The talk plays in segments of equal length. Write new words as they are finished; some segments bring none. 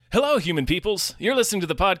Hello, human peoples. You're listening to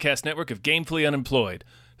the podcast network of Gamefully Unemployed.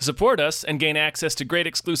 To support us and gain access to great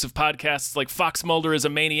exclusive podcasts like Fox Mulder is a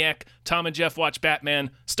Maniac, Tom and Jeff Watch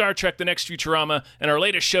Batman, Star Trek The Next Futurama, and our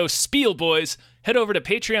latest show, Spiel Boys, head over to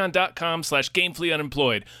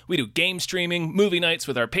patreon.com/gamefullyunemployed. We do game streaming, movie nights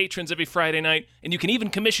with our patrons every Friday night, and you can even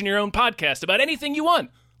commission your own podcast about anything you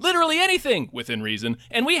want. Literally anything, within reason,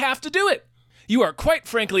 and we have to do it. You are quite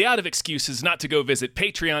frankly out of excuses not to go visit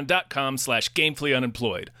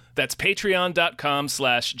patreon.com/gamefullyunemployed. That's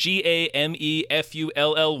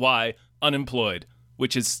patreon.com/GAMEFULLY unemployed,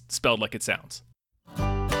 which is spelled like it sounds.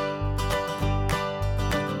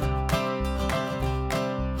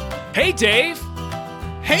 Hey, Dave!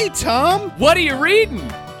 Hey, Tom! What are you reading?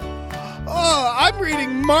 Oh, I'm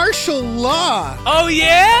reading martial law. Oh,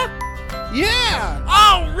 yeah? Yeah!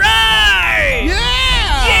 All right! Yeah!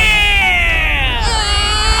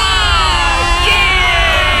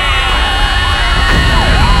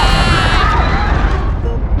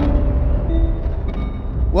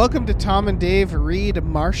 Welcome to Tom and Dave Read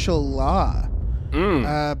Martial Law.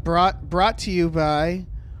 Brought to you by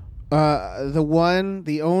the one,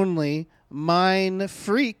 the only, Mind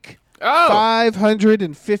Freak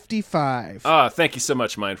 555. Thank you so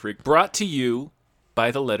much, Mind Freak. Brought to you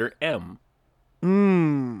by the letter M. For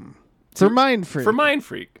Mind Freak. For Mind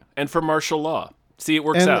Freak. And for martial law. See, it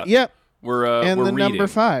works out. Yep. We're and we're the reading. number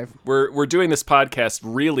 5. We're doing this podcast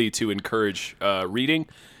really to encourage reading.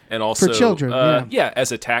 And also, for children,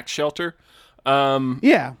 as a tax shelter.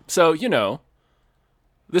 Yeah. So,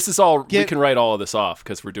 this is all, we can write all of this off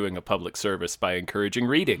because we're doing a public service by encouraging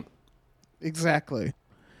reading. Exactly.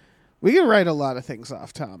 We can write a lot of things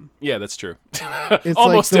off, Tom. Yeah, that's true. It's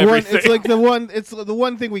almost like everything. It's the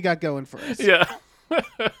one thing we got going for us. Yeah.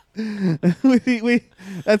 we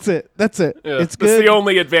that's it. Yeah. It's good. That's the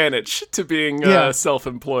only advantage to being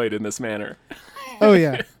self-employed in this manner. Oh,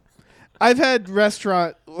 yeah. I've had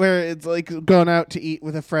restaurant where it's like gone out to eat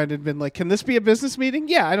with a friend and been like, "Can this be a business meeting?"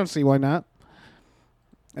 Yeah, I don't see why not.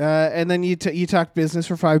 And then you talk business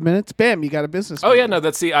for 5 minutes. Bam, you got a business. Oh, yeah, no,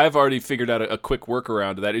 I've already figured out a quick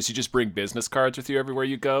workaround to that. Is you just bring business cards with you everywhere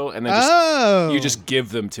you go, and then you just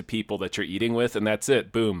give them to people that you're eating with, and that's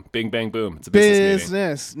it. Boom, bing, bang, boom. It's a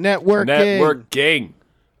business meeting. Networking.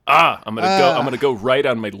 I'm gonna go right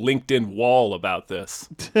on my LinkedIn wall about this.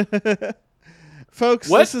 Folks,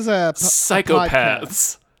 what this is a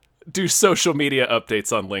psychopaths do social media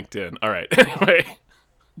updates on LinkedIn. All right, anyway.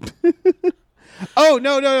 Oh,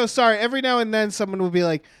 no, sorry. Every now and then someone will be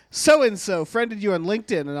like, so-and-so friended you on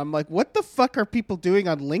LinkedIn. And I'm like, what the fuck are people doing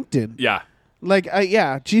on LinkedIn? Yeah. Like,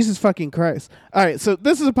 Jesus fucking Christ. All right, so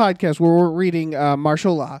this is a podcast where we're reading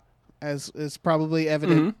martial law, as is probably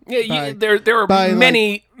evident. Mm-hmm. Yeah, there are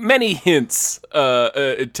many hints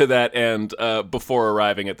to that end before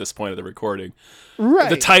arriving at this point of the recording. Right.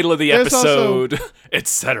 The title of the episode,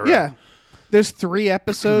 etc. Yeah. There's 3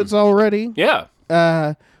 episodes already. Yeah.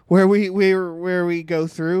 Where we go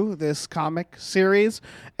through this comic series,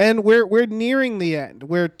 and we're nearing the end.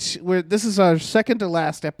 This is our second to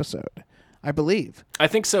last episode, I believe. I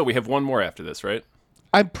think so. We have one more after this, right?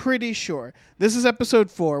 I'm pretty sure. This is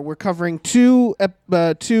episode 4. We're covering two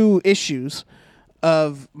issues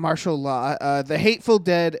of martial law: The Hateful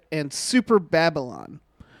Dead and Super Babylon.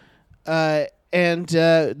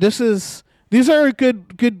 These are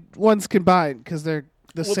good ones combined because they're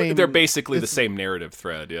the same. They're basically the same narrative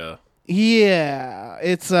thread. Yeah. Yeah,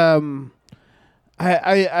 it's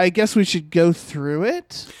I guess we should go through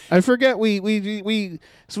it. I forget we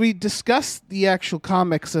discussed the actual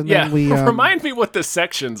comics and then we remind me what the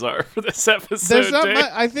sections are for this episode.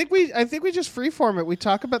 I think we just freeform it. We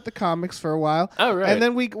talk about the comics for a while. Oh, right. And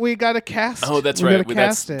then we got to cast. Oh, that's right.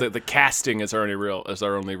 The casting is our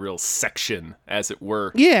only real section, as it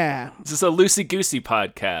were. Yeah. This is a loosey goosey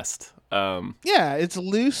podcast. Yeah, it's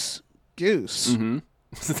loose goose. Mm-hmm.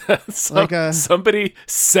 Somebody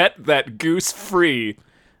set that goose free.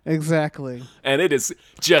 Exactly. And it is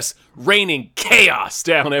just raining chaos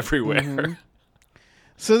down everywhere. Mm-hmm.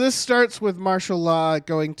 So this starts with martial law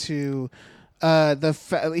going to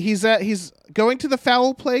he's going to the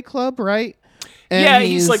foul play club, right? And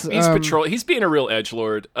he's patrol. He's being a real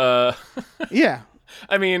edgelord. Yeah.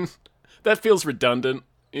 I mean, that feels redundant.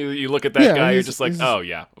 You look at that guy, you're just like, oh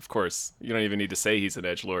yeah, of course. You don't even need to say he's an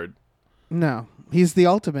edgelord. No, he's the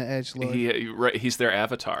ultimate edgelord. He's their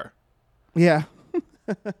avatar. Yeah.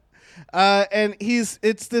 And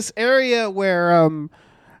it's this area where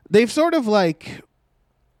they've sort of like,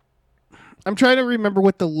 I'm trying to remember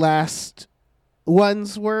what the last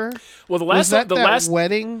ones were. Well, the last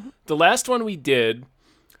wedding. The last one we did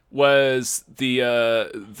was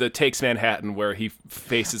the Takes Manhattan, where he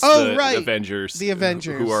faces the Avengers. The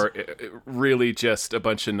Avengers. Who are really just a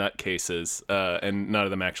bunch of nutcases, and none of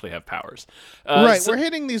them actually have powers. We're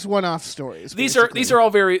hitting these one-off stories. These are all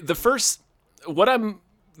very... The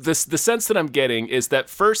sense that I'm getting is that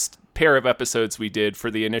first pair of episodes we did for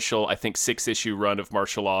the initial, I think, 6-issue run of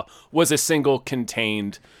Martial Law was a single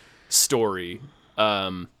contained story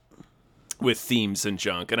with themes and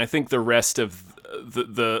junk. And I think the rest of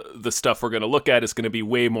the stuff we're going to look at is going to be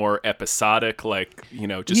way more episodic, like,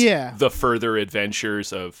 the further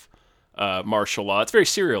adventures of Martial Law. It's very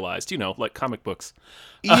serialized, like comic books.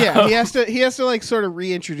 Yeah, he has to like sort of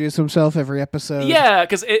reintroduce himself every episode. Yeah,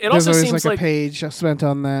 because it also seems like a page spent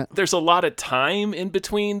on that. There's a lot of time in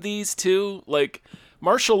between these two. Like,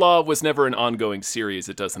 Martial Law was never an ongoing series,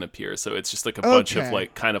 it doesn't appear. So it's just like a bunch of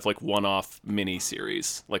like kind of like one-off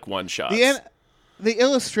mini-series, like one-shots. The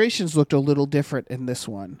illustrations looked a little different in this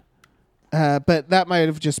one, but that might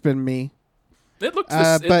have just been me. It looked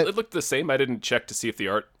it looked the same. I didn't check to see if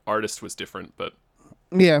the artist was different, but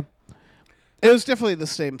yeah. It was definitely the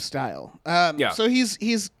same style. So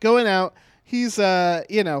he's going out. He's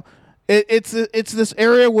it's this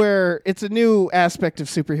area where it's a new aspect of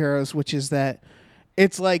superheroes, which is that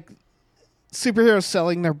it's like superheroes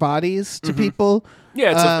selling their bodies to people.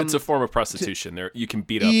 Yeah, it's a form of prostitution. There you can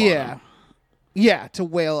beat up on them. Yeah, to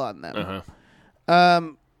wail on them. Uh-huh. At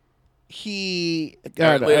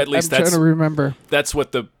least I'm trying to remember. That's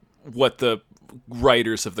what the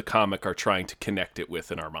writers of the comic are trying to connect it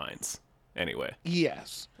with in our minds. Anyway,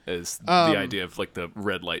 yes, is the idea of like the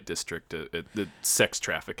red light district, the sex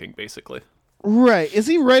trafficking, basically. Right? Is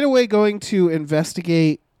he right away going to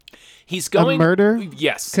investigate? He's going a murder.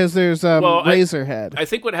 Yes, because there's Razorhead. I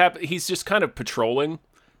think what happened. He's just kind of patrolling.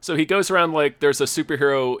 So he goes around like there's a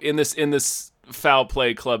superhero in this foul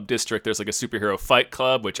play club district. There's like a superhero fight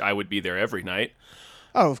club, which I would be there every night.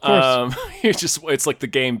 Oh, of course. It's like the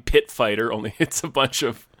game Pit Fighter, only it's a bunch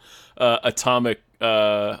of atomic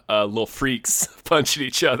little freaks punching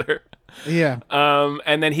each other. Yeah.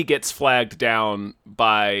 And then he gets flagged down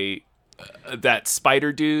by that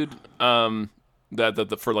spider dude.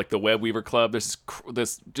 For like the Web Weaver Club. There's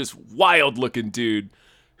this just wild looking dude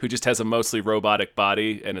who just has a mostly robotic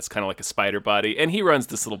body, and it's kind of like a spider body, and he runs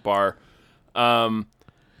this little bar.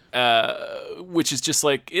 Which is just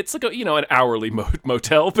like, it's like an hourly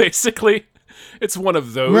motel, basically. It's one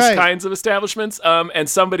of those kinds of establishments. And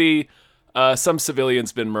some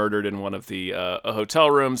civilian's been murdered in one of the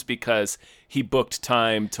hotel rooms because he booked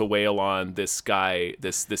time to wail on this guy,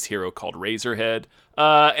 this hero called Razorhead.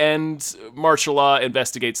 And Martial Law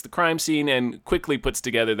investigates the crime scene and quickly puts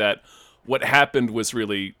together that what happened was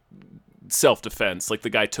really self-defense. Like, the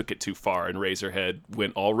guy took it too far, and Razorhead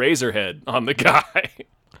went all Razorhead on the guy.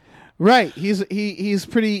 Right. He's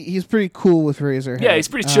pretty cool with Razorhead. Yeah, he's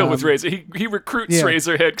pretty chill with Razorhead. He recruits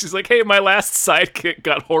Razorhead because he's like, hey, my last sidekick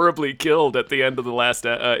got horribly killed at the end of the last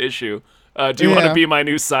issue. Do you want to be my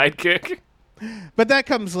new sidekick? But that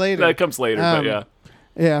comes later. But yeah.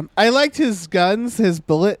 Yeah. I liked his guns, his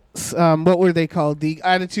bullets. What were they called? The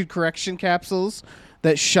attitude correction capsules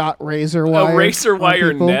that shot razor wire. A razor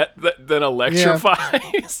wire net that then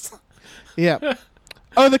electrifies. Yeah.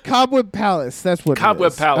 Oh, the Cobweb Palace. That's what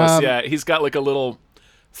Cobweb Palace, yeah. He's got like a little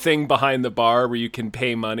thing behind the bar where you can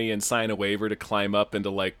pay money and sign a waiver to climb up into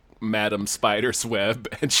like Madam Spider's web,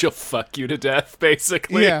 and she'll fuck you to death,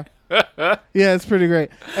 basically. Yeah. Yeah, it's pretty great.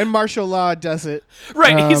 And Martial Law does it.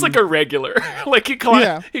 Right, he's like a regular. Like he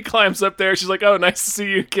climbs up there. She's like, "Oh, nice to see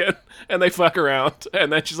you again," and they fuck around.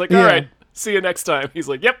 And then she's like, "All right, see you next time." He's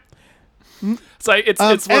like, "Yep." So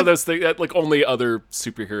it's one of those things that like only other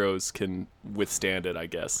superheroes can withstand it, I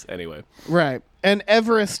guess. Anyway, right. And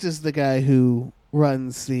Everest is the guy who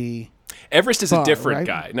runs the. Everest is bar, a different right?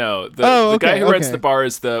 guy. No, the guy who runs the bar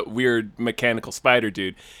is the weird mechanical spider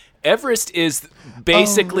dude. Everest is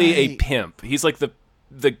basically a pimp. He's like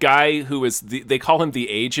the guy who is they call him the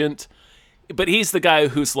agent, but he's the guy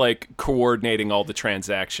who's like coordinating all the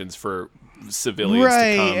transactions for civilians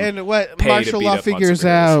to come. And what Martial Law figures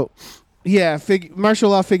out. Yeah,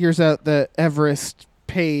 Martial Law figures out that Everest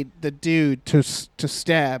paid the dude to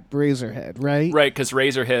stab Razorhead, right? Right, because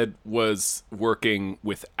Razorhead was working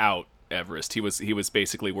without Everest. He was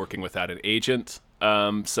basically working without an agent.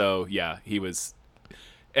 So yeah, he was.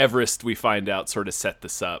 Everest, we find out, sort of set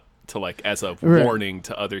this up to like as a warning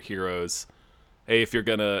to other heroes. Hey, if you're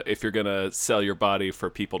gonna sell your body for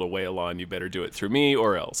people to wail on, you better do it through me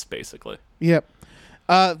or else, basically. Yep.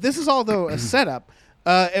 This is all though a setup.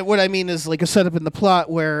 What I mean is like a setup in the plot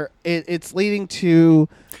where it's leading to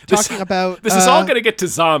talking about. This is all going to get to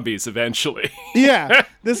zombies eventually. Yeah,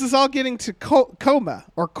 this is all getting to coma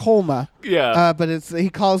or coma. Yeah, but he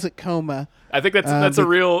calls it coma. I think that's a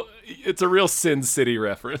real Sin City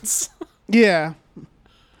reference. Yeah,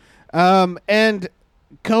 and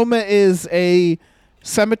coma is a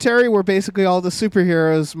cemetery where basically all the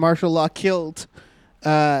superheroes martial law killed.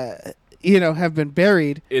 Have been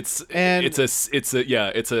buried. It's a cemetery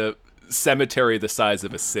the size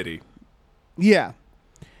of a city. Yeah.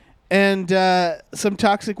 And some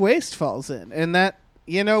toxic waste falls in. And that,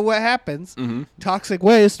 what happens? Mm-hmm. Toxic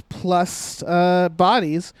waste plus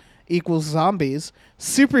bodies equals zombies,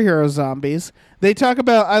 superhero zombies. He talks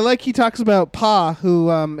about Pa,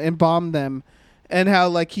 who embalmed them, and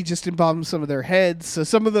how, he just embalmed some of their heads. So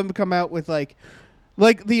some of them come out with, the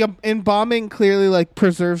embalming clearly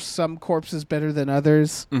preserves some corpses better than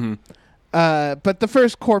others. Mm-hmm. But the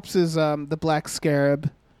first corpse is the Black Scarab,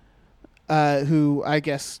 who I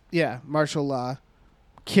guess martial law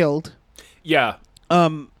killed. Yeah.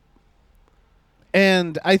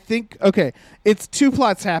 And I think it's two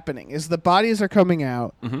plots happening. Is the bodies are coming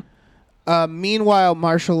out. Mm-hmm. Meanwhile,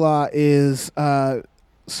 martial law is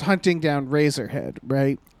hunting down Razorhead,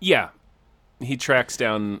 right? Yeah. He tracks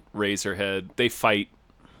down Razorhead. They fight.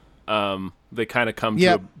 They kind of come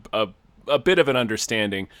to a bit of an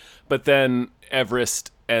understanding, but then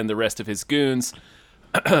Everest and the rest of his goons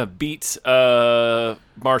beat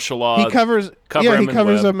martial law. He covers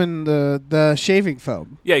them in the shaving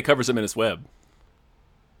foam. Yeah, he covers them in his web.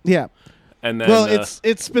 Yeah. And then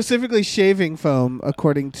it's specifically shaving foam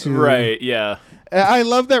according to right. Yeah. I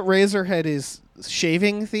love that Razorhead is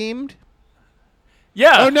shaving themed.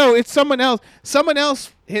 Yeah. Oh no, it's someone else. Someone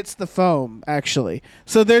else hits the foam actually.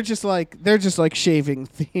 So they're just like shaving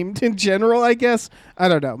themed in general, I guess. I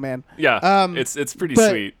don't know, man. Yeah. It's pretty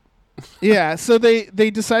sweet. Yeah, so they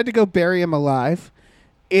decide to go bury him alive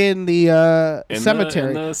in the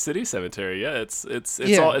cemetery. In the city cemetery. Yeah, it's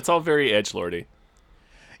all very edgelordy.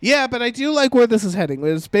 Yeah, but I do like where this is heading.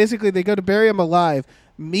 It's basically they go to bury him alive.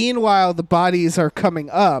 Meanwhile, the bodies are coming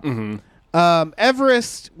up. Mm-hmm.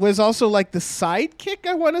 Everest was also the sidekick,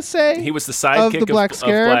 I want to say. He was the sidekick of Black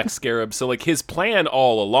Scarab. So his plan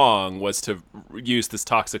all along was to use this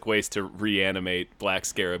toxic waste to reanimate Black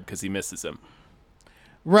Scarab because he misses him.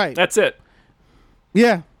 Right. That's it.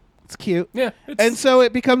 Yeah. It's cute. Yeah. And so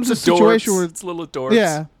it becomes a situation where it's little adorts.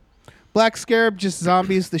 Yeah. Black Scarab just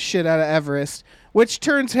zombies the shit out of Everest, which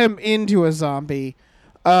turns him into a zombie.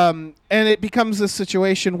 And it becomes a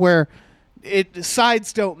situation where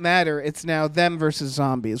sides don't matter. It's now them versus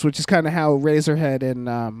zombies, which is kind of how Razorhead and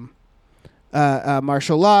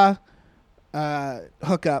martial law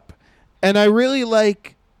hook up. And I really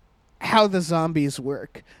like how the zombies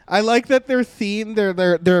work. I like that their theme,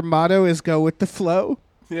 their motto is "Go with the flow."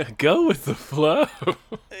 Yeah, go with the flow.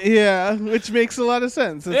 Yeah, which makes a lot of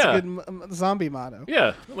sense. It's a good zombie motto.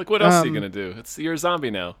 Yeah, what else are you gonna do? You're a zombie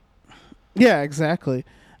now. Yeah, exactly.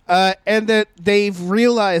 And that they've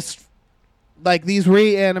realized. These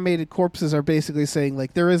reanimated corpses are basically saying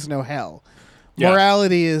there is no hell. Yeah.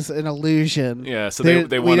 Morality is an illusion. Yeah, so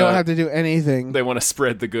we don't have to do anything. They want to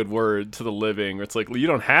spread the good word to the living. It's you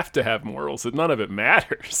don't have to have morals. None of it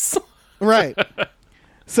matters. Right.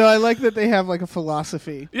 So I like that they have a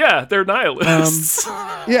philosophy. Yeah, they're nihilists.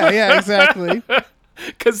 Yeah, exactly.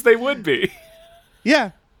 Because they would be.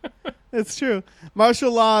 Yeah. It's true.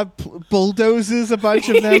 Martial law bulldozes a bunch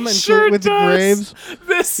of them with the graves.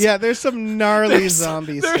 There's some gnarly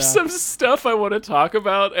zombie stuff. There's some stuff I want to talk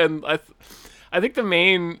about, and I think the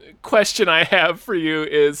main question I have for you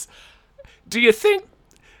is, do you think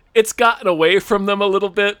it's gotten away from them a little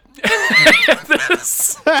bit?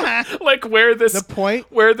 Where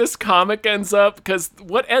this comic ends up? Because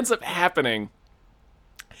what ends up happening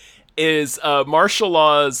is martial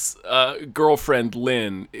law's girlfriend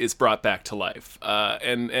Lynn is brought back to life,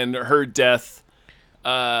 and her death.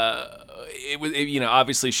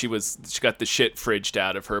 Obviously she got the shit fridged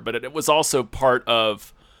out of her, but it was also part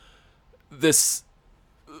of this.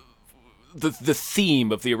 The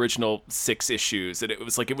theme of the original 6 issues, and it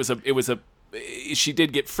was she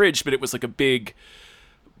did get fridged, but it was a big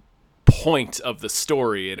point of the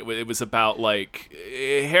story, and it was about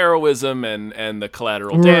heroism and the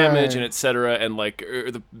collateral damage and etc., and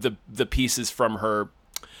the pieces from her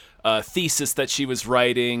thesis that she was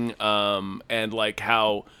writing, and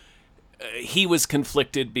how he was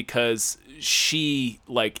conflicted because she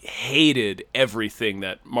hated everything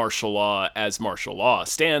that martial law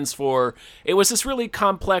stands for. It was this really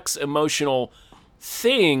complex emotional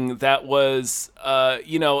thing that was,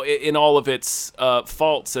 in all of its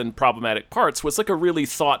faults and problematic parts, was like a really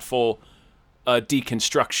thoughtful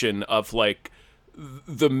deconstruction of like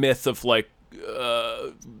the myth of like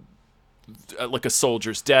a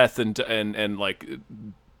soldier's death and like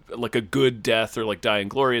a good death or like dying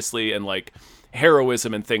gloriously and like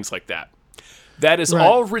heroism and things like that. That is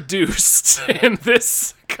all reduced in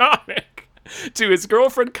this comic to his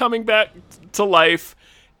girlfriend coming back to life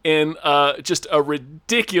in just a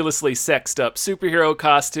ridiculously sexed up superhero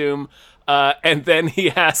costume, and then he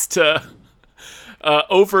has to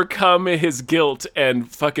overcome his guilt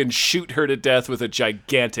and fucking shoot her to death with a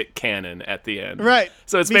gigantic cannon at the end. Right.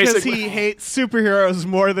 So it's because basically he hates superheroes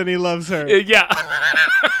more than he loves her. Yeah.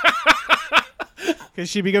 Because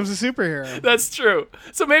she becomes a superhero. That's true.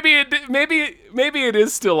 So maybe it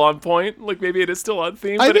is still on point. Like maybe it is still on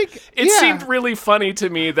theme. But it seemed really funny to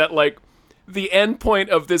me that like the end point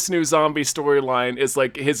of this new zombie storyline is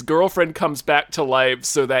like his girlfriend comes back to life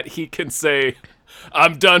so that he can say,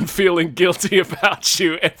 "I'm done feeling guilty about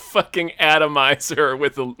you," and fucking atomize her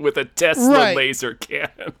with a Tesla laser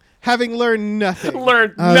cannon. Having learned nothing.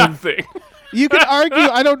 Nothing. You could argue,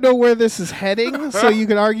 I don't know where this is heading, so you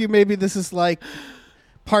could argue maybe this is like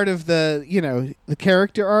part of the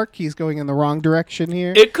character arc. He's going in the wrong direction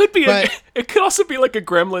here. It could be, it could also be like a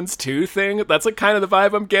Gremlins 2 thing. That's like kind of the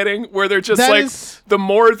vibe I'm getting, where they're just the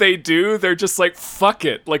more they do, they're just like, fuck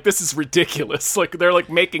it. Like, this is ridiculous. Like, they're like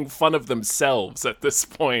making fun of themselves at this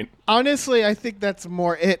point. Honestly, I think that's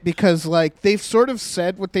more it, because like they've sort of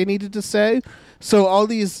said what they needed to say. So all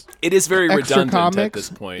these it is very redundant comics, at this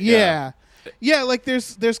point. Yeah, like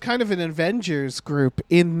there's kind of an Avengers group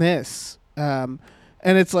in this.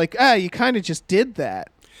 And it's like, you kind of just did that.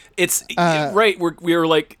 It's right. We're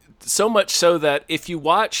like, so much so that if you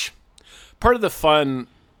watch, part of the fun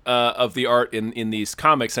of the art in these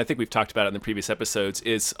comics, and I think we've talked about it in the previous episodes,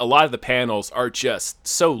 is a lot of the panels are just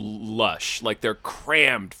so lush. Like they're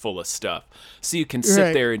crammed full of stuff. So you can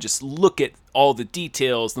sit there and just look at all the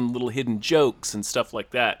details and little hidden jokes and stuff like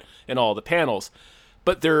that in all the panels.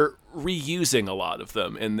 But they're reusing a lot of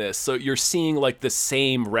them in this. So you're seeing like the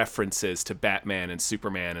same references to Batman and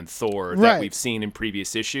Superman and Thor that we've seen in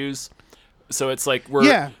previous issues. So it's like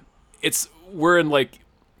we're in like,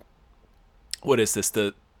 what is this,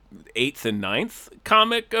 the 8th and 9th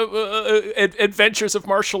comic of Adventures of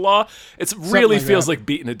Martial Law? It really feels like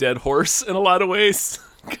beating a dead horse in a lot of ways.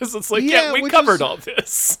 Because it's like, we covered all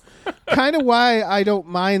this. Kind of why I don't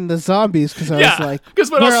mind the zombies, because I was like,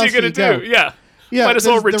 because what else are you going to do? Yeah, might as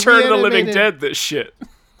well Return of the Living Dead this shit.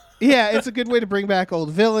 Yeah, it's a good way to bring back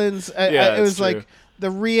old villains. It was true. Like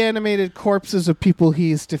the reanimated corpses of people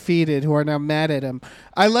he's defeated who are now mad at him.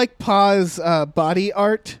 I like Pa's body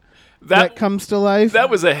art that comes to life. That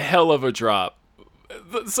was a hell of a drop.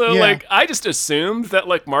 So, like, I just assumed that,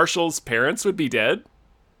 like, Marshall's parents would be dead.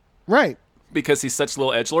 Right. Because he's such a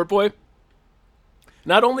little edgelord boy.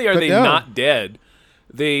 Not only are they not dead,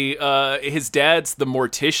 his dad's the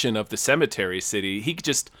mortician of the cemetery city.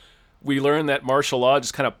 We learn that Martial Law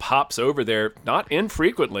just kind of pops over there, not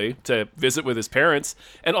infrequently, to visit with his parents,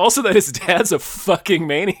 and also that his dad's a fucking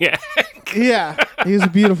maniac. Yeah, he's a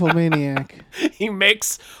beautiful maniac. He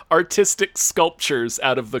makes artistic sculptures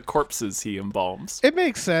out of the corpses he embalms. It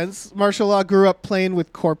makes sense. Martial Law grew up playing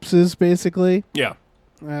with corpses, basically. Yeah.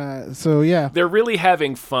 So, yeah. They're really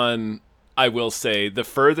having fun, I will say. The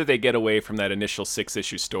further they get away from that initial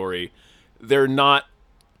 6-issue story, they're not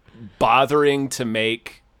bothering to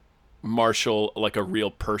make Marshall like a real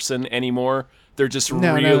person anymore. They're just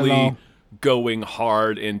really going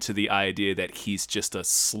hard into the idea that he's just a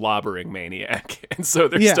slobbering maniac. And so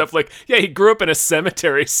there's stuff like, he grew up in a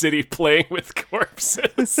cemetery city playing with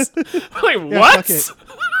corpses. Like, what?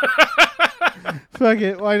 Fuck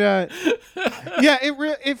it, why not? Yeah,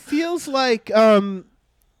 it feels like I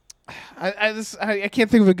can't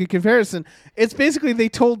think of a good comparison. It's basically they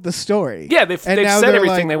told the story. Yeah, they've said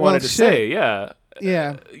everything they wanted to say. Yeah.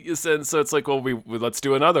 Yeah. And so it's like, well, let's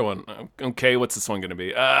do another one. Okay, what's this one going to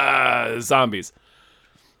be? Zombies.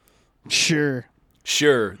 Sure.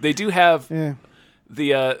 They do have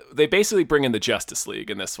they basically bring in the Justice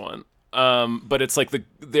League in this one. But it's like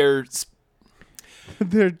they're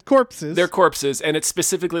corpses. They're corpses, and it's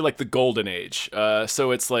specifically like the Golden Age.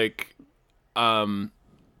 So it's like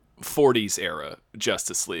 40s era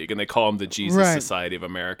Justice League, and they call them the Jesus Society of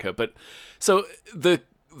America. But so the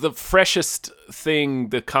freshest thing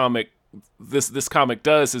the comic this comic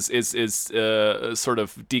does is sort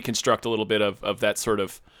of deconstruct a little bit of that sort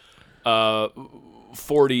of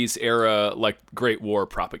 40s era like Great War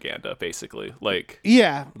propaganda, basically. Like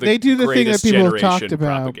they do the thing that people have talked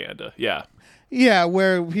about. Propaganda. Yeah. Yeah,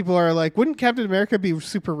 where people are like, wouldn't Captain America be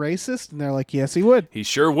super racist? And they're like, yes, he would. He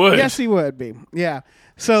sure would. Yes, he would be. Yeah.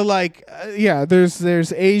 So like,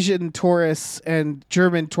 there's Asian tourists and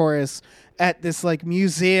German tourists at this like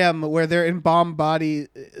museum where their embalmed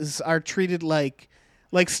bodies are treated like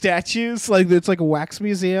statues. Like it's like a wax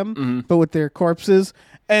museum, but with their corpses.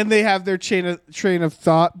 And they have their train of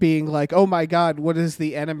thought being like, "Oh my God, what is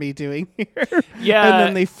the enemy doing here?" Yeah, and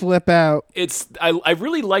then they flip out. I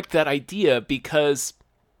really like that idea because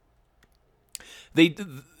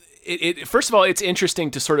first of all, it's interesting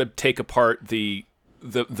to sort of take apart the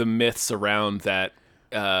myths around that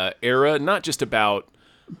era, not just about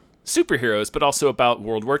superheroes, but also about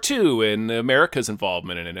World War II and America's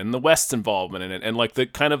involvement in it and the West's involvement in it, and like the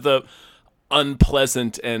kind of the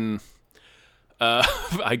unpleasant and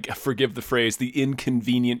I forgive the phrase, the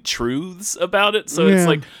inconvenient truths about it. So it's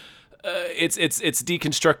like it's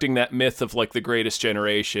deconstructing that myth of like the greatest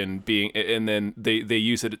generation being, and then they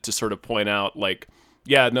use it to sort of point out like,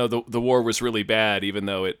 yeah, no, the war was really bad, even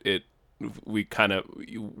though we kind of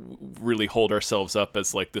really hold ourselves up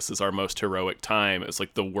as like this is our most heroic time. It's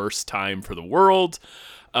like the worst time for the world.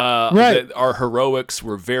 Right. Our heroics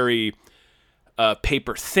were very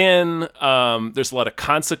paper thin. There's a lot of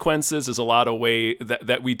consequences. There's a lot of way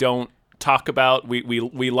that we don't talk about. We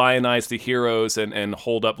lionize the heroes and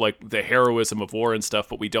hold up like the heroism of war and stuff,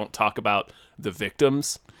 but we don't talk about the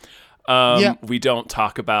victims. We don't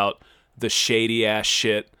talk about the shady ass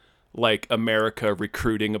shit like America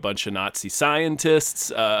recruiting a bunch of Nazi scientists.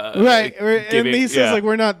 Right. And he says like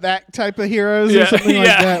we're not that type of heroes or something like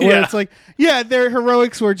that. Where it's like, their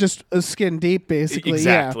heroics were just skin deep, basically.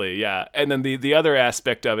 Exactly, yeah. And then the other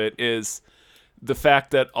aspect of it is the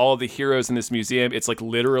fact that all the heroes in this museum, it's like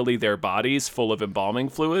literally their bodies full of embalming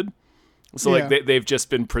fluid. So like they've just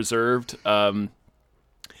been preserved. Their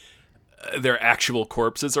actual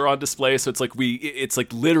corpses are on display. So it's like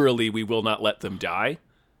literally we will not let them die.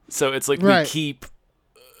 So it's like we keep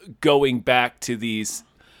going back to these.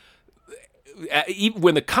 Even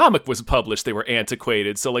when the comic was published, they were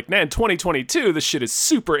antiquated. So like, man, 2022, this shit is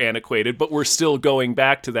super antiquated, but we're still going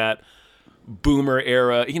back to that boomer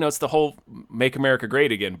era. You know, it's the whole "Make America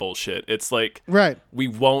Great Again" bullshit. It's like, we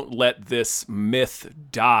won't let this myth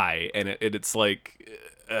die, and it's like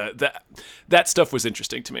that stuff was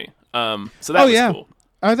interesting to me. So that was cool.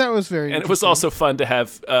 I thought it was very And it was also fun to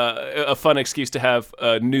have a fun excuse to have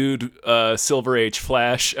a nude Silver Age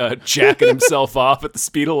Flash jacking himself off at the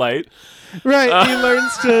speed of light. Right, he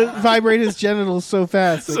learns to vibrate his genitals so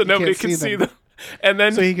fast so nobody can see them. And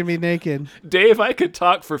then so he can be naked. Dave, I could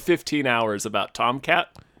talk for 15 hours about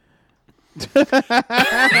Tomcat. What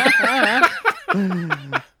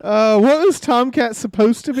was Tomcat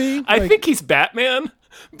supposed to be? I think he's Batman.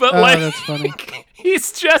 But that's funny.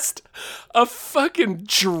 He's just a fucking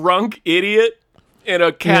drunk idiot in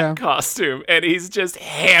a cat costume, and he's just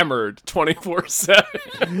hammered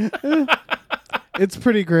 24/7. It's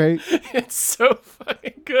pretty great. It's so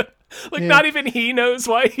fucking good. Like not even he knows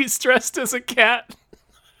why he's dressed as a cat.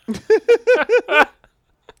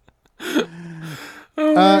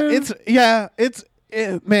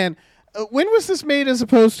 Man. When was this made as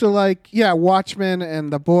opposed to like Watchmen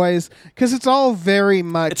and The Boys? Because it's all very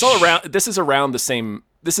much. It's all around. This is around the same.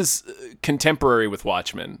 This is contemporary with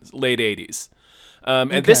Watchmen, late 80s,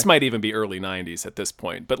 and this might even be early 90s at this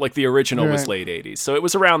point. But like the original was late 80s, so it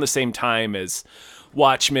was around the same time as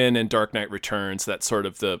Watchmen and Dark Knight Returns. That sort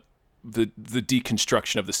of the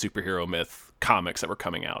deconstruction of the superhero myth comics that were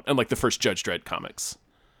coming out, and like the first Judge Dredd comics.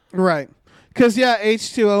 Right. Because,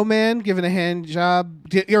 H2O Man giving a hand job,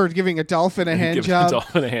 or giving a dolphin a hand job. A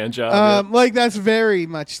dolphin a hand job. Like, that's very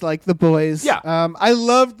much like The Boys. Yeah. I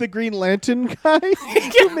love the Green Lantern guy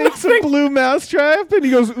who makes a blue mousetrap, and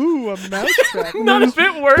he goes, ooh, a mousetrap. None of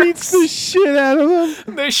it works. Beats the shit out of him.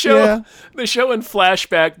 They show in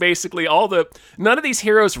flashback, basically, none of these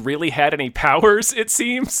heroes really had any powers, it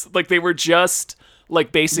seems. Like, they were just,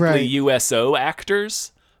 like, basically USO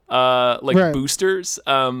actors, boosters.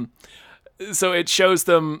 So it shows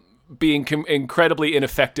them being incredibly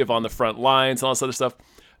ineffective on the front lines and all this other stuff.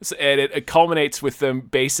 So, and it culminates with them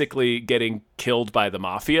basically getting killed by the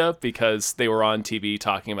mafia because they were on TV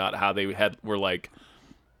talking about how they were like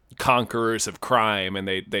conquerors of crime and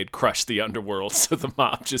they'd crushed the underworld. So the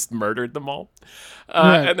mob just murdered them all.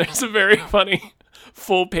 And there's a very funny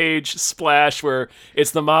full page splash where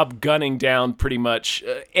it's the mob gunning down pretty much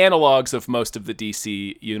analogs of most of the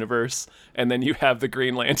DC universe. And then you have the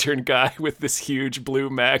Green Lantern guy with this huge blue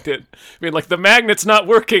magnet. I mean, like, the magnet's not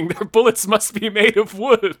working. Their bullets must be made of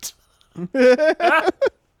wood. That's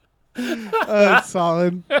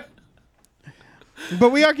solid.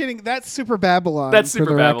 But we are getting that's Super Babylon. That's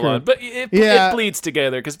Super Babylon, but it bleeds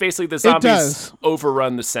together because basically the zombies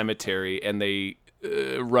overrun the cemetery and they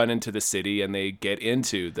run into the city and they get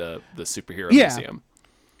into the superhero museum.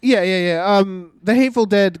 Yeah. The Hateful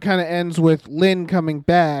Dead kind of ends with Lynn coming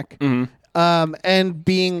back, and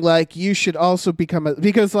being like, "You should also become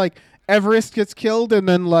because like Everest gets killed, and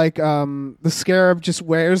then like the Scarab just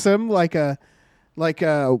wears him like a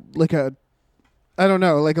I don't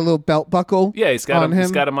know, like a little belt buckle. Yeah, he's got him.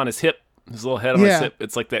 He's got him on his hip. His little head on his hip.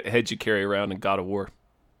 It's like that head you carry around in God of War.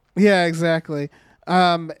 Yeah, exactly.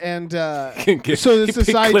 So there's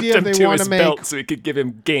this idea they want to make belt so he could give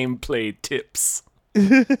him gameplay tips.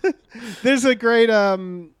 There's a great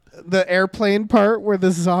the airplane part where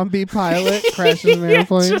the zombie pilot crashes an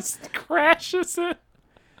airplane. Just crashes it.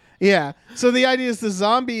 Yeah. So the idea is the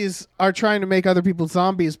zombies are trying to make other people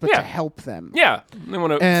zombies, but to help them. Yeah. They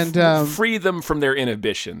want to free them from their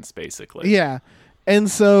inhibitions, basically. Yeah.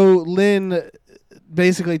 And so Lynn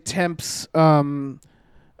basically tempts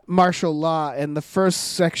martial law, and the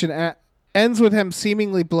first section ends with him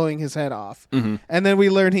seemingly blowing his head off. Mm-hmm. And then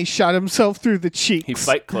we learn he shot himself through the cheeks. He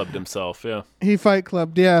fight clubbed himself, yeah. He fight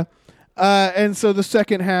clubbed, yeah. And so the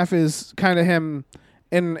second half is kind of him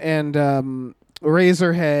and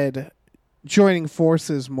Razorhead joining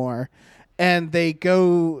forces more, and they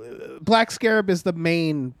go. Black Scarab is the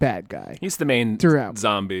main bad guy. He's the main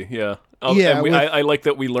zombie. Yeah. And I like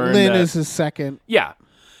that we learn Lynn that is his second. Yeah.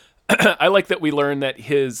 I like that we learn that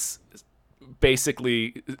his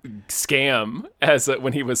basically scam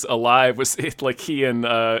when he was alive was like he and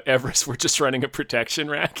Everest were just running a protection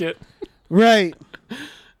racket. Right.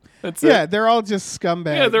 That's it. They're all just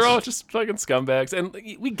scumbags. Yeah, they're all just fucking scumbags, and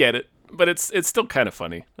we get it. But it's still kind of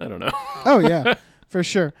funny. I don't know. Oh, yeah, for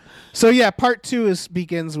sure. So, yeah, part 2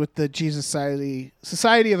 begins with the Jesus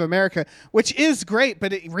Society of America, which is great,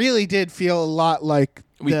 but it really did feel a lot like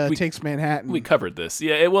Takes Manhattan. We covered this.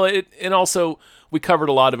 Yeah, and also we covered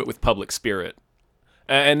a lot of it with Public Spirit.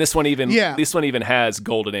 And this one even has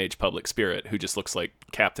Golden Age Public Spirit, who just looks like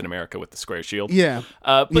Captain America with the square shield. Yeah.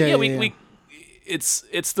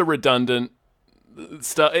 It's the redundant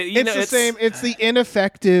stuff. It's the same. It's the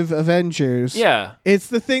ineffective Avengers. Yeah. It's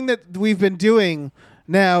the thing that we've been doing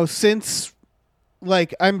now since,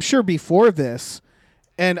 like, I'm sure before this,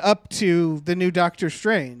 and up to the new Doctor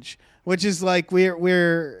Strange, which is like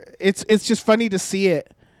it's just funny to see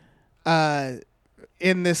it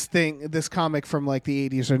in this comic from like the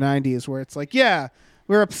 80s or 90s, where it's like, yeah,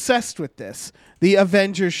 we're obsessed with this. The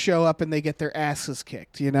Avengers show up and they get their asses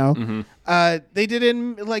kicked, you know? Mm-hmm. They did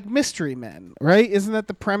in, like, Mystery Men, right? Isn't that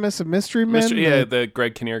the premise of Mystery Men? The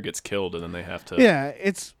Greg Kinnear gets killed and then they have to... Yeah,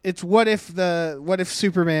 it's what if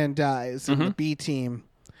Superman dies and the B team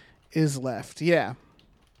is left. Yeah.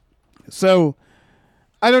 So,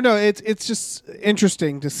 I don't know. It's just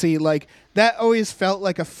interesting to see, like, that always felt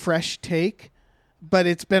like a fresh take, but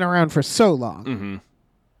it's been around for so long. Mm-hmm.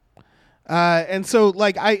 And so,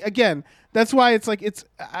 like, that's why it's like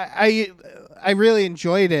I really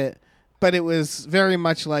enjoyed it, but it was very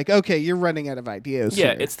much like, okay, you're running out of ideas.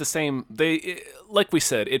 Yeah, here. it's the same. Like we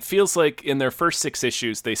said, it feels like in their first 6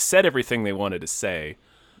 issues, they said everything they wanted to say.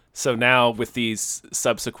 So now with these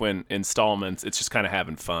subsequent installments, it's just kind of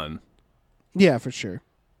having fun. Yeah, for sure.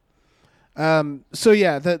 So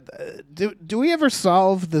yeah, do we ever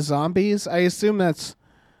solve the zombies? I assume that's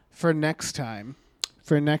for next time.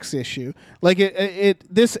 For next issue, like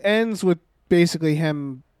this ends with basically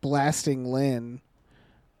him blasting Lynn.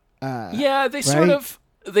 They sort of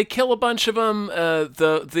they kill a bunch of them.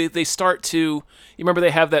 They start to. You remember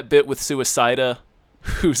they have that bit with Suicida,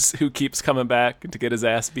 who keeps coming back to get his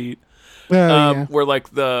ass beat. Where like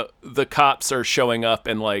the cops are showing up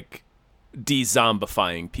and like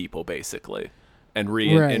de-zombifying people basically, and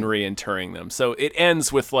reinterring them. So it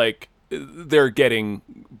ends with like. They're getting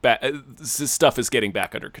back. Stuff is getting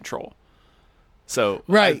back under control. So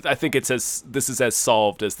I think this is as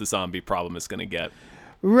solved as the zombie problem is going to get.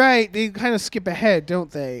 Right. They kind of skip ahead,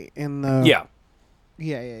 don't they? In the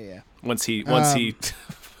yeah. Once he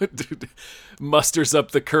musters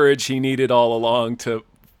up the courage he needed all along to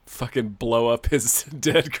fucking blow up his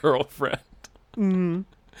dead girlfriend. Mm-hmm.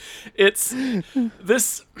 It's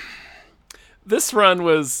this. This run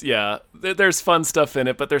was, there's fun stuff in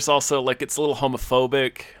it, but there's also, like, it's a little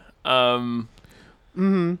homophobic.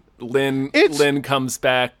 Lynn comes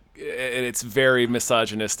back, and it's very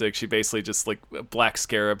misogynistic. She basically just, like, Black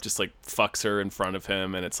Scarab just, like, fucks her in front of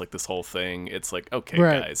him, and it's, like, this whole thing. It's like, okay,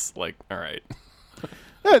 guys, like, all right.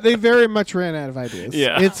 Yeah, they very much ran out of ideas.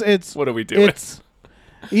 Yeah. It's what are we doing?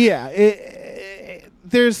 They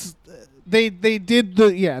did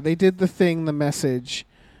the thing, the message.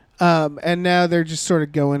 And now they're just sort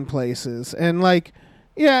of going places. And, like,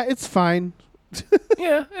 yeah, it's fine.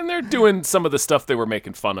 Yeah, and they're doing some of the stuff they were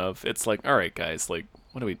making fun of. It's like, all right, guys, like,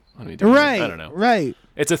 what are we doing? Right. I don't know. Right.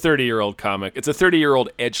 It's a 30-year-old comic. It's a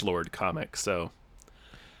 30-year-old edgelord comic, so...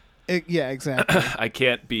 yeah, exactly. I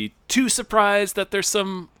can't be too surprised that there's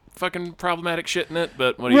some fucking problematic shit in it,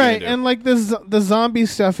 but what are you right, gonna do? and like the zombie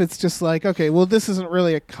stuff, it's just like, okay, well, this isn't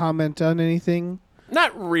really a comment on anything.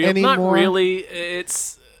 Not really.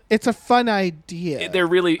 It's a fun idea. They're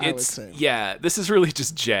really. Yeah. This is really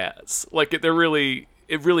just jazz. Like It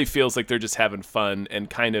really feels like they're just having fun and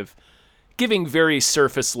kind of giving very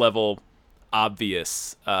surface level,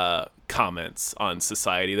 obvious comments on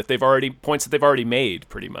society that they've already made,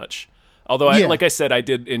 pretty much. Although, like I said, I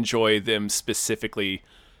did enjoy them specifically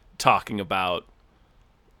talking about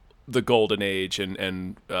the Golden Age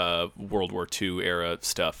and World War II era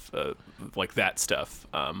stuff, like that stuff.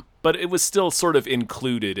 But it was still sort of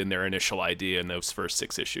included in their initial idea in those first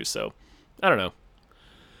 6 issues. So, I don't know.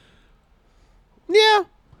 Yeah.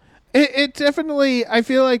 It definitely, I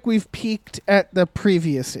feel like we've peaked at the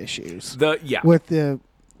previous issues.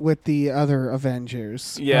 With the other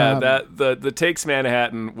Avengers. Yeah, the Takes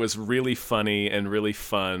Manhattan was really funny and really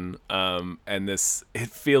fun. And it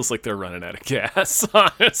feels like they're running out of gas,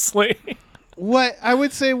 honestly. What I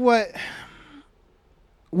would say what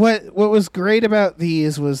was great about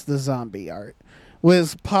these was the zombie art.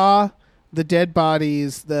 Was the dead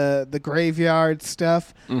bodies, the graveyard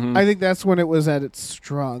stuff. Mm-hmm. I think that's when it was at its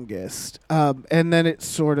strongest. And then it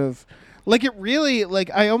sort of, like, it really,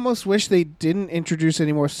 like, I almost wish they didn't introduce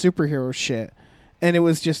any more superhero shit, and it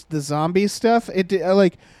was just the zombie stuff.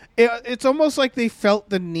 It's almost like they felt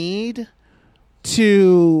the need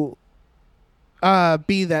to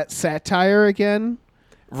be that satire again,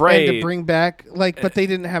 right? And to bring back, like, but they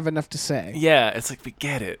didn't have enough to say. Yeah, it's like we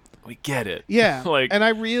get it. Yeah, and I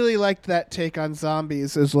really liked that take on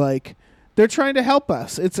zombies. Is like, they're trying to help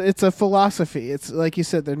us. It's a philosophy. It's like you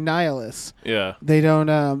said, they're nihilists. Yeah, they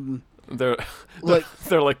don't. They're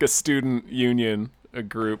like a student union, a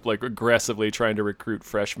group like aggressively trying to recruit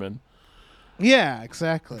freshmen. Yeah,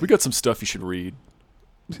 exactly. We got some stuff you should read.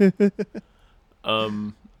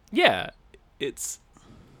 Yeah, it's.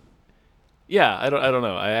 Yeah, I don't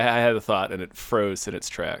know. I had a thought and it froze in its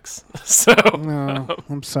tracks. So no,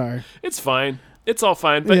 I'm sorry. It's fine. It's all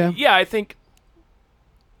fine. But yeah I think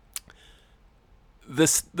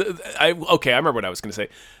I remember what I was going to say.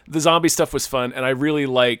 The zombie stuff was fun, and I really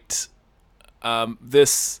liked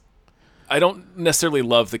this. I don't necessarily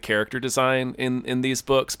love the character design in these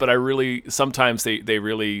books, but I really sometimes they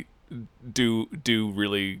really do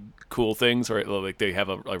really cool things, or like they have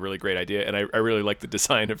a really great idea, and I really like the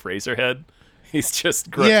design of Razorhead. He's just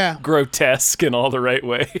grotesque in all the right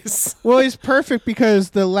ways. Well, he's perfect because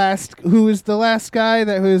who is the last guy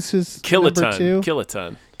that was his number 2?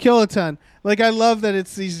 Kiloton. Like, I love that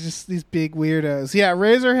it's these big weirdos. Yeah,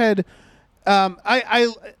 Razorhead.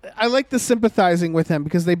 I like the sympathizing with him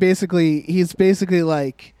because he's basically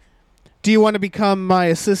like, do you want to become my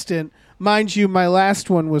assistant? Mind you, my last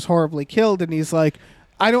one was horribly killed, and he's like,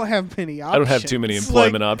 I don't have many options. I don't have too many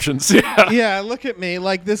employment options. Yeah. Yeah, look at me.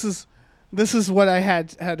 Like, this is what I had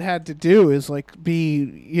to do, is like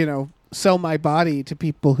sell my body to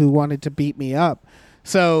people who wanted to beat me up.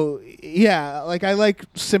 So yeah, like, I like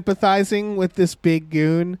sympathizing with this big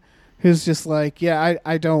goon who's just like, yeah,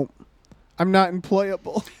 I'm not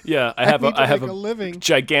employable. Yeah, I have a living.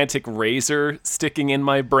 Gigantic razor sticking in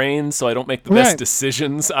my brain, so I don't make the best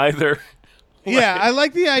decisions either. Yeah, I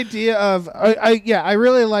like the idea of I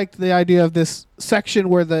really liked the idea of this section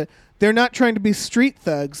where they're not trying to be street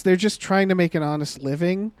thugs. They're just trying to make an honest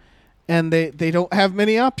living, and they don't have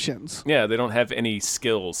many options. Yeah, they don't have any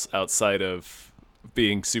skills outside of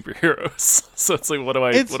being superheroes. So it's like, what do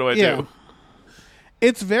I do?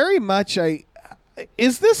 It's very much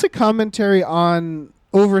is this a commentary on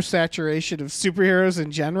oversaturation of superheroes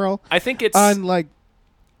in general? I think it's on, like.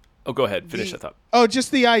 Oh, go ahead. Finish that thought. Oh,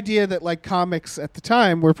 just the idea that, like, comics at the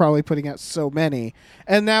time were probably putting out so many,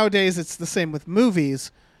 and nowadays it's the same with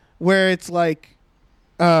movies, where it's like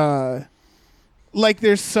there's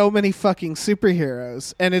so many fucking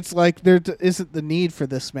superheroes, and it's like there isn't the need for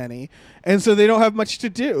this many, and so they don't have much to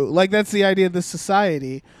do. Like, that's the idea of the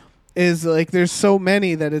society, is like there's so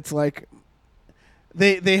many that it's like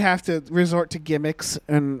they have to resort to gimmicks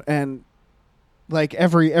and like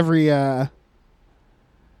every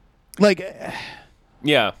like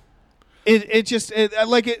yeah,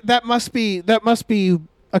 that must be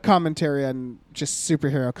a commentary on just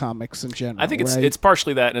superhero comics in general. I think it's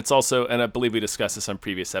partially that, and it's also, and I believe we discussed this on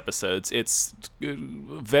previous episodes, it's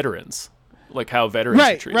veterans, like how veterans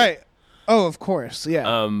are treated. Right. Oh, of course,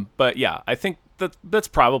 yeah. But yeah, I think that's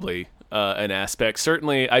probably an aspect.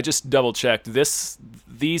 Certainly, I just double checked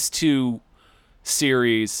these two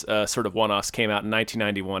series, sort of one-offs, came out in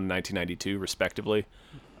 1991 and 1992, respectively.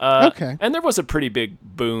 Okay. And there was a pretty big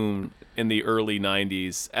boom in the early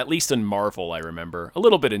 90s, at least in Marvel, I remember. A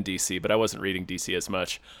little bit in DC, but I wasn't reading DC as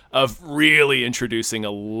much, of really introducing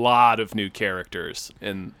a lot of new characters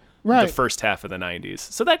in the first half of the 90s.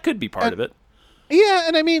 So that could be part of it. Yeah,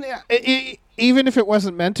 and I mean, even if it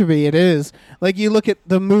wasn't meant to be, it is. Like, you look at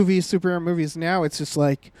the movies, superhero movies now, it's just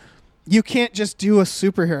like, you can't just do a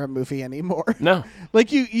superhero movie anymore. No.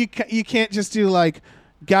 Like, you can't just do, like,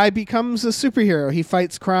 guy becomes a superhero. He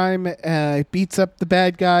fights crime, beats up the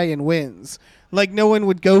bad guy, and wins. Like, no one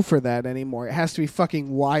would go for that anymore. It has to be fucking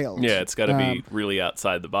wild. Yeah, it's got to be really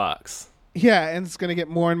outside the box. Yeah, and it's going to get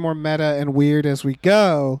more and more meta and weird as we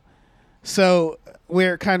go. So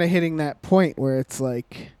we're kind of hitting that point where it's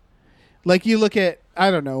like you look at,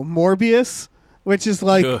 I don't know, Morbius, which is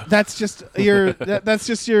like, that's just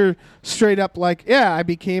your straight up like, yeah, I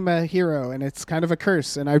became a hero and it's kind of a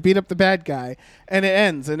curse and I beat up the bad guy and it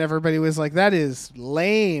ends and everybody was like, that is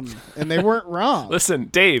lame, and they weren't wrong. Listen,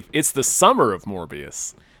 Dave, it's the summer of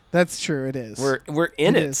Morbius. That's true. It is. We're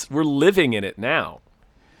in it. We're living in it now.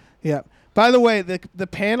 Yeah. By the way, the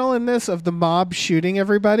panel in this of the mob shooting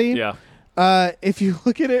everybody. Yeah. If you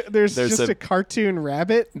look at it, there's just a cartoon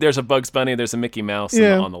rabbit. There's a Bugs Bunny. There's a Mickey Mouse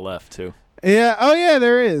on the left too. Yeah. Oh yeah,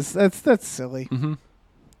 there is. That's silly. Mm-hmm.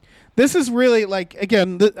 This is really like,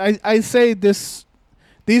 again, I say this.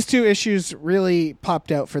 These two issues really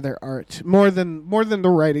popped out for their art more than the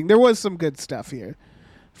writing. There was some good stuff here,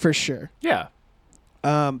 for sure. Yeah.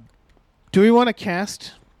 Do we want to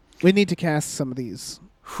cast? We need to cast some of these.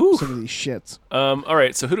 Whew. Some of these shits. All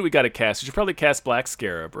right. So who do we got to cast? We should probably cast Black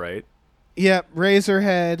Scarab, right? Yep.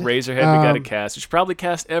 Razorhead. We got to cast. We should probably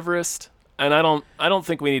cast Everest. And I don't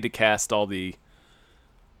think we need to cast all the,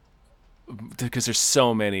 because there's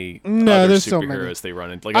so many other superheroes they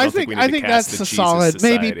run into. Like, I don't think we need to cast the Jesus solid.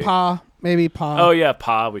 Society. Maybe Pa. Oh yeah,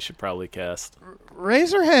 Pa. We should probably cast.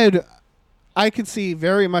 Razorhead, I could see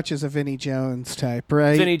very much as a Vinnie Jones type,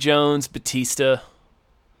 right? Vinnie Jones, Batista.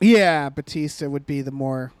 Yeah, Batista would be the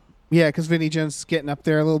more. Yeah, because Vinnie Jones is getting up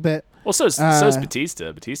there a little bit. Well, so's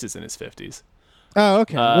Batista. Batista's in his 50s. Oh,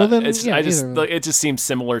 okay. Well, then, it just seems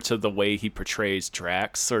similar to the way he portrays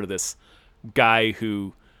Drax, sort of this guy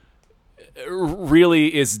who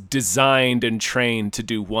really is designed and trained to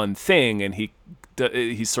do one thing, and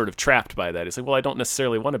he's sort of trapped by that. He's like, well, I don't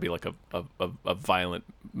necessarily want to be like a violent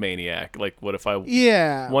maniac. Like, what if I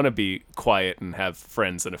want to be quiet and have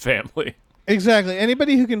friends and a family? Exactly.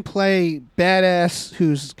 Anybody who can play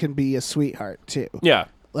badass can be a sweetheart too. Yeah.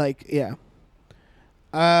 Like, yeah.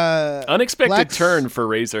 Unexpected turn for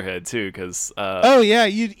Razorhead too, because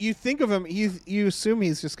you think of him, you assume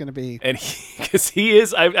he's just going to be, and because he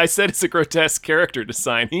is. I said it's a grotesque character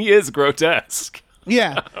design. He is grotesque.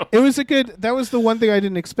 Yeah, it was that was the one thing I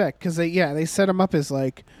didn't expect, because they set him up as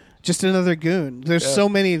like just another goon. There's so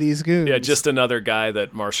many of these goons. Yeah, just another guy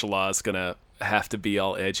that martial law is gonna have to be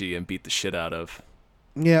all edgy and beat the shit out of.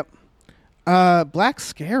 Yep. Black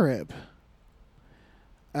Scarab.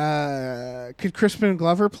 Could Crispin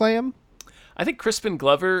Glover play him? I think Crispin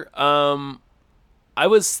Glover. I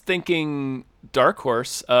was thinking Dark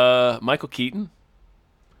Horse. Michael Keaton.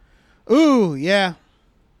 Ooh, yeah.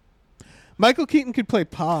 Michael Keaton could play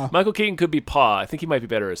Pa. Michael Keaton could be Pa. I think he might be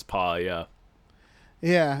better as Pa. Yeah.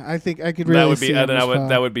 Yeah, I think I could really see him as Pa.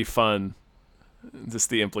 That would be fun. Just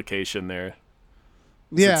the implication there.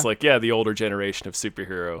 Yeah. It's like, the older generation of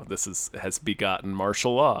superhero. This has begotten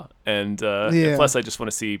martial law. And plus, I just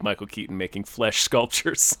want to see Michael Keaton making flesh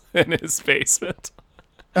sculptures in his basement.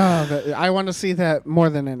 Oh, I want to see that more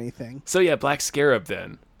than anything. So, yeah, Black Scarab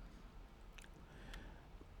then.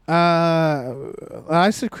 I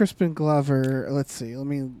said Crispin Glover. Let's see. Let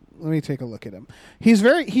me take a look at him.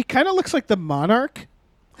 He kind of looks like the Monarch,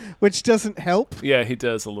 which doesn't help. Yeah, he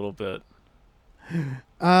does a little bit.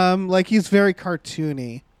 Like, he's very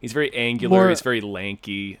cartoony. He's very angular. He's very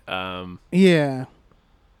lanky. Yeah.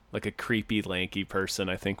 Like a creepy, lanky person,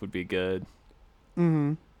 I think would be good.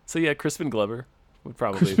 Mm-hmm. So yeah, Crispin Glover would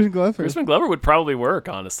probably. Crispin Glover would probably work.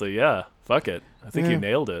 Honestly, yeah. Fuck it. I think you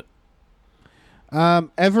nailed it.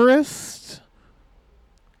 Everest.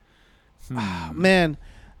 Oh, man,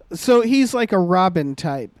 so he's like a Robin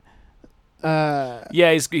type.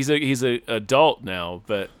 Yeah, he's a adult now,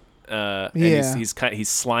 but. And he's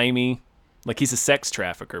slimy, like he's a sex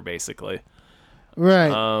trafficker basically.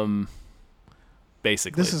 Right.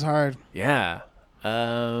 Basically. This is hard. Yeah.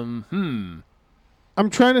 I'm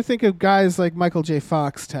trying to think of guys like Michael J.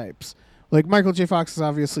 Fox types, Like Michael J. Fox is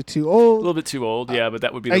obviously too old. A little bit too old, yeah, but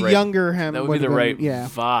that would be the a right, younger him. That would be the right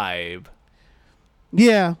vibe.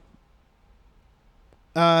 Yeah.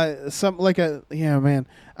 Man.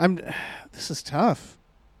 This is tough.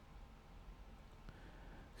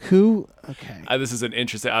 Who? Okay. This is an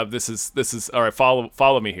interesting. This is all right.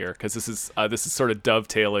 Follow me here, because this is sort of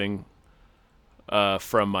dovetailing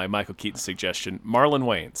from my Michael Keaton suggestion. Marlon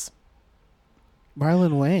Wayans.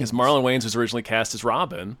 Marlon Wayans. Because Marlon Wayans was originally cast as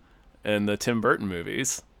Robin in the Tim Burton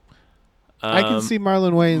movies. I can see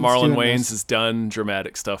Marlon Wayans. Marlon Wayans has done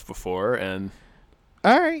dramatic stuff before, and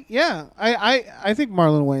all right, yeah, I think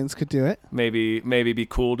Marlon Wayans could do it. Maybe be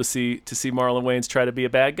cool to see Marlon Wayans try to be a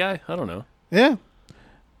bad guy. I don't know. Yeah.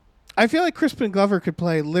 I feel like Crispin Glover could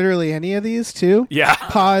play literally any of these too. Yeah.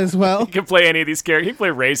 Pa as well. He can play any of these characters. He can play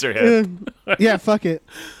Razorhead. Yeah, fuck it.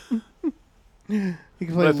 He can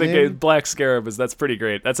play I think Black Scarab that's pretty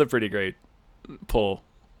great. That's a pretty great pull.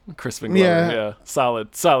 Crispin Glover. Yeah.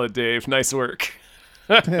 Solid Dave. Nice work.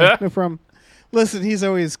 Yeah, no problem. Listen, he's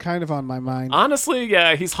always kind of on my mind. Honestly,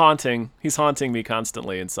 yeah, he's haunting me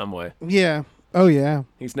constantly in some way. Yeah. Oh yeah.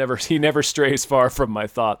 He never strays far from my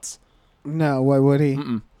thoughts. No, why would he?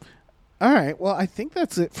 Mm-mm. All right. Well, I think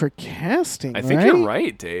that's it for casting. I think you're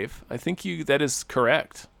right, Dave. I think that is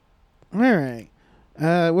correct. All right.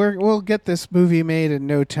 We'll get this movie made in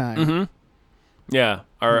no time. Mm-hmm. Yeah.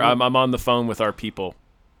 I'm on the phone with our people.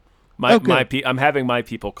 I'm having my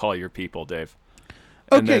people call your people, Dave.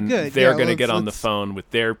 And okay, then good. They're going to get on the phone with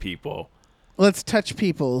their people. Let's touch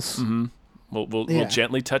peoples. Mm-hmm. We'll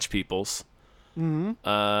gently touch peoples. Mm-hmm.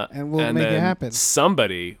 And we'll make it happen.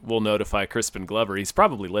 Somebody will notify Crispin Glover. He's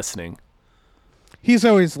probably listening. He's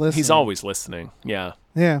always listening. He's always listening. Yeah.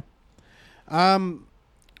 Yeah.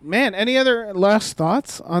 Man, any other last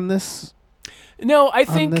thoughts on this? No, I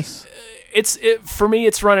think for me,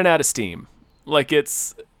 it's running out of steam. Like it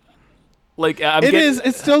still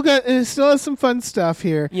has some fun stuff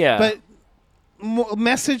here. Yeah. But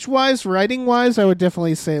message wise, writing wise, I would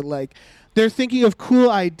definitely say like they're thinking of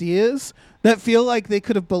cool ideas that feel like they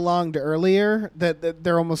could have belonged earlier, that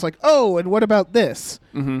they're almost like, oh, and what about this?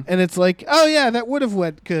 Mm-hmm. And it's like, oh, yeah, that would have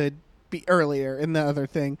went good be earlier in the other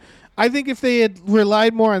thing. I think if they had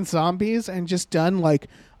relied more on zombies and just done like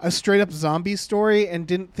a straight-up zombie story and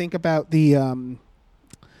didn't think about the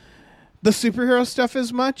superhero stuff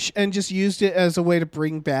as much and just used it as a way to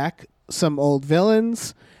bring back some old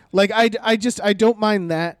villains, like I don't mind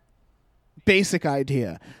that basic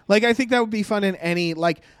idea. Like I think that would be fun in any,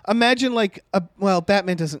 like, imagine like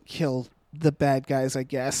Batman doesn't kill the bad guys, I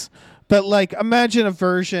guess, but like imagine a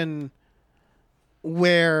version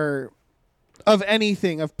where of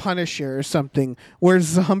anything, of Punisher or something, where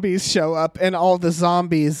zombies show up and all the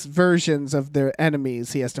zombies versions of their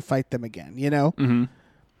enemies, he has to fight them again, you know? Mm-hmm.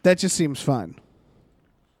 That just seems fun.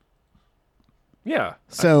 Yeah.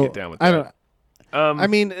 So I can get down with that. I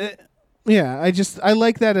mean, yeah, I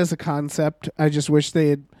like that as a concept. I just wish they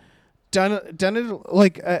had done it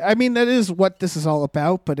like, I mean, that is what this is all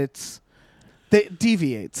about, but it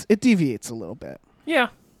deviates a little bit. Yeah.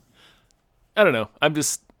 I don't know. I'm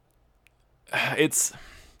just, it's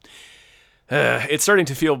starting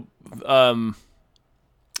to feel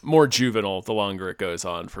more juvenile the longer it goes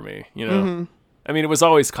on for me, you know? Mm-hmm. I mean, it was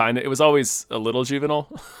always a little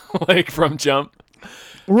juvenile, like from jump.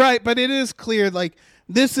 Right, but it is clear, like,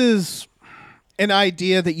 this is an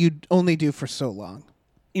idea that you only do for so long.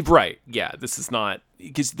 Right, yeah, this is not,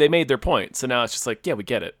 because they made their point, so now it's just like, yeah, we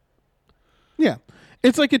get it. Yeah,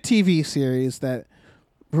 it's like a TV series that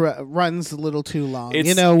runs a little too long,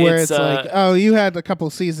 you know, where it's like, oh, you had a couple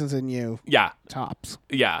seasons in you. Yeah. Tops.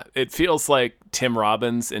 Yeah, it feels like Tim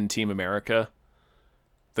Robbins in Team America.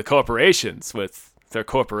 The corporations with their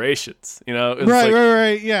corporations, you know?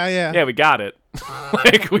 Right. Yeah. Yeah, we got it.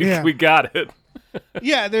 We got it.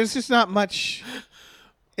 Yeah, there's just not much.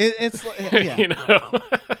 It's yeah. You know?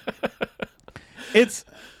 It's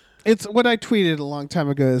what I tweeted a long time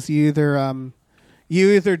ago is you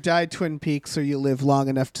either die Twin Peaks or you live long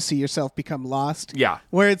enough to see yourself become lost. Yeah.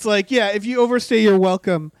 Where it's like, yeah, if you overstay your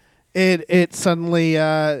welcome, it suddenly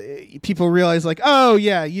people realize like, oh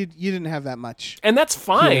yeah, you didn't have that much. And that's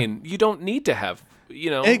fine. Yeah. You don't need to have, you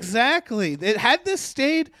know. Exactly. Had this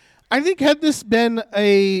been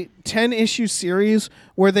a 10-issue series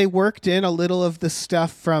where they worked in a little of the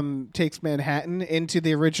stuff from Takes Manhattan into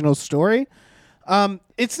the original story,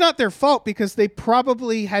 it's not their fault because they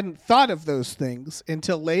probably hadn't thought of those things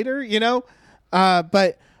until later, you know?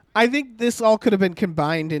 But I think this all could have been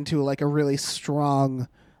combined into like a really strong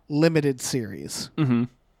limited series. Mm-hmm.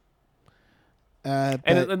 And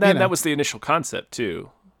then that was the initial concept too.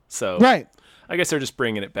 So right. I guess they're just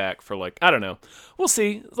bringing it back for like, I don't know. We'll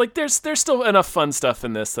see. Like there's still enough fun stuff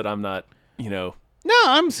in this that I'm not, No,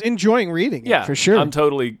 I'm enjoying reading it, for sure. I'm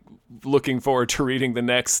totally looking forward to reading the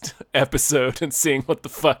next episode and seeing what the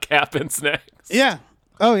fuck happens next. Yeah.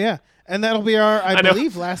 Oh, yeah. And that'll be our, I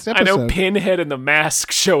believe, last episode. I know Pinhead and the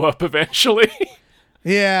Mask show up eventually.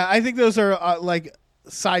 Yeah, I think those are like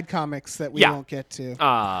side comics that we won't get to.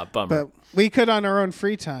 Bummer. But we could on our own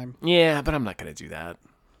free time. Yeah, but I'm not going to do that.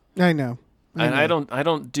 I know. And I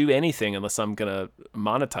don't do anything unless I'm going to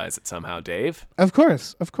monetize it somehow, Dave. Of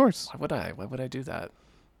course. Why would I do that?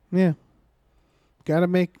 Yeah. Gotta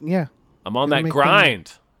make, I'm on that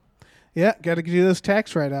grind. Yeah, gotta do those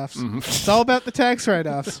tax write-offs. Mm-hmm. It's all about the tax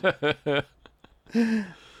write-offs.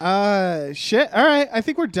 Shit. All right, I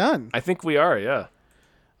think we're done. I think we are, yeah.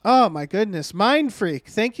 Oh, my goodness. Mind Freak,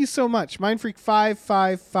 thank you so much. Mind Freak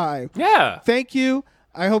 555. Yeah. Thank you.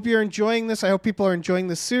 I hope you're enjoying this. I hope people are enjoying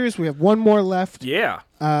this series. We have one more left. Yeah.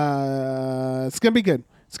 It's going to be good.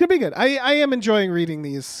 It's going to be good. I am enjoying reading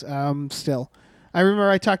these still. I remember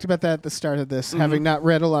I talked about that at the start of this, having not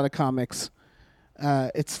read a lot of comics.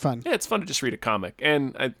 It's fun. Yeah, it's fun to just read a comic.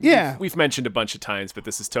 And we've mentioned a bunch of times, but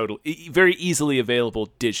this is very easily available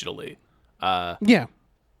digitally. Yeah.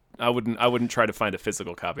 I wouldn't try to find a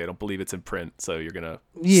physical copy. I don't believe it's in print, so you're going to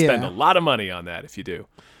spend a lot of money on that if you do.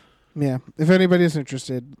 Yeah. If anybody's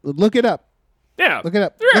interested, look it up. Yeah. Look it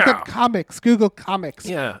up. Yeah. Look up comics. Google comics.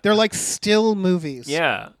 Yeah. They're like still movies.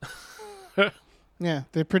 Yeah. Yeah,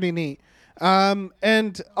 they're pretty neat.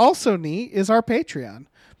 And also neat is our Patreon.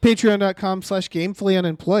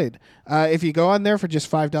 Patreon.com/gamefullyunemployed. If you go on there for just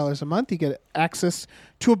 $5 a month, you get access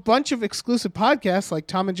to a bunch of exclusive podcasts like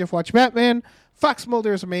Tom and Jeff Watch Batman, Fox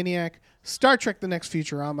Mulder is a Maniac, Star Trek The Next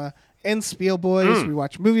Futurama, and Spiel Boys. We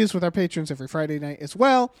watch movies with our patrons every Friday night as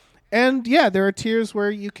well. And yeah, there are tiers where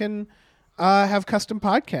you can have custom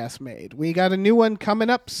podcasts made. We got a new one coming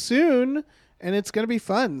up soon, and it's going to be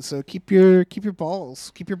fun. So keep your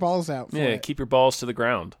balls out for it. Keep your balls to the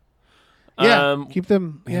ground. Yeah, keep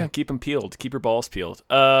them. Yeah, keep them peeled. Keep your balls peeled.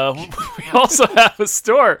 We also have a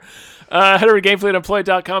store. Head over to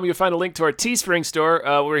GamefullyUnemployed.com. You'll find a link to our Teespring store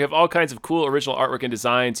where we have all kinds of cool original artwork and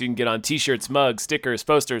designs. You can get on T-shirts, mugs, stickers,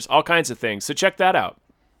 posters, all kinds of things. So check that out.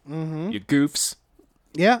 You goofs.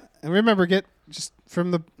 Yeah, and remember, get just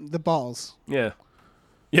from the balls. Yeah.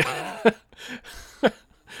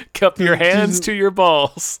 Cup your hands to your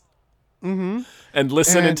balls. And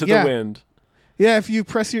listen into the wind. Yeah, if you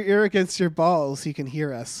press your ear against your balls, you can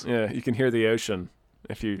hear us. Yeah, you can hear the ocean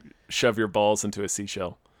if you shove your balls into a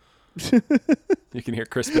seashell. You can hear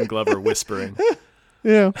Crispin Glover whispering.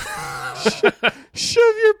 Yeah.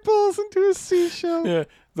 Shove your balls into a seashell. Yeah.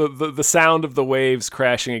 The sound of the waves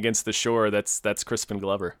crashing against the shore, that's Crispin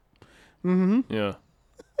Glover. Yeah. You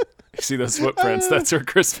see those footprints? That's where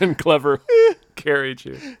Crispin Glover carried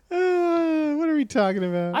you. What are we talking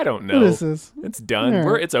about? I don't know. What is this? It's done.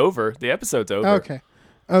 Right. It's over. The episode's over.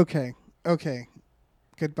 Okay.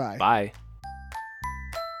 Goodbye. Bye.